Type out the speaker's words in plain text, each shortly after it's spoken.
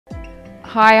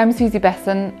Hi, I'm Susie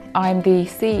Besson. I'm the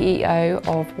CEO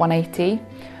of 180.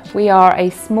 We are a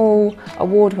small,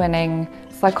 award-winning,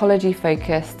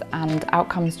 psychology-focused and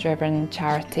outcomes-driven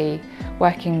charity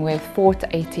working with 4 to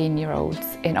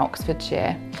 18-year-olds in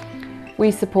Oxfordshire.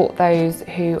 We support those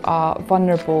who are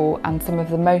vulnerable and some of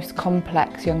the most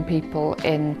complex young people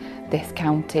in this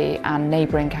county and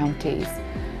neighbouring counties.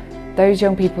 Those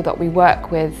young people that we work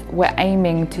with, we're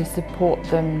aiming to support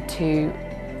them to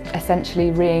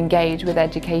essentially re-engage with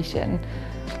education.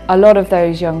 A lot of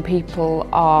those young people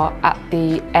are at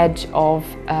the edge of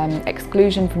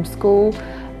exclusion from school,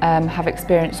 have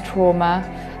experienced trauma.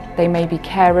 They may be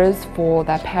carers for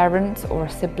their parents or a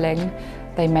sibling.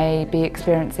 They may be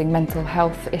experiencing mental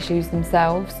health issues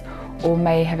themselves, or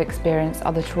may have experienced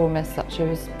other traumas such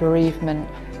as bereavement.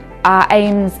 Our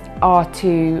aims are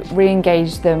to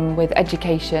re-engage them with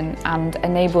education and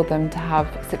enable them to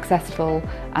have successful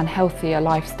and healthier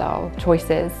lifestyle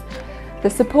choices. The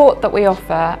support that we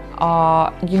offer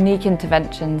are unique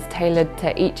interventions tailored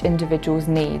to each individual's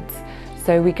needs.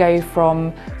 So we go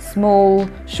from small,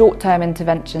 short-term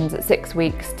interventions at 6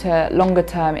 weeks to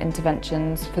longer-term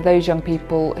interventions for those young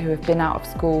people who have been out of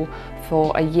school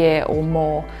for a year or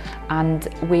more. And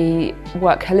we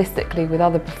work holistically with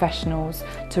other professionals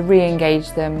to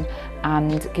re-engage them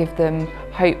and give them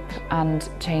hope and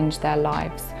change their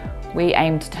lives. We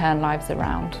aim to turn lives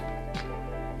around.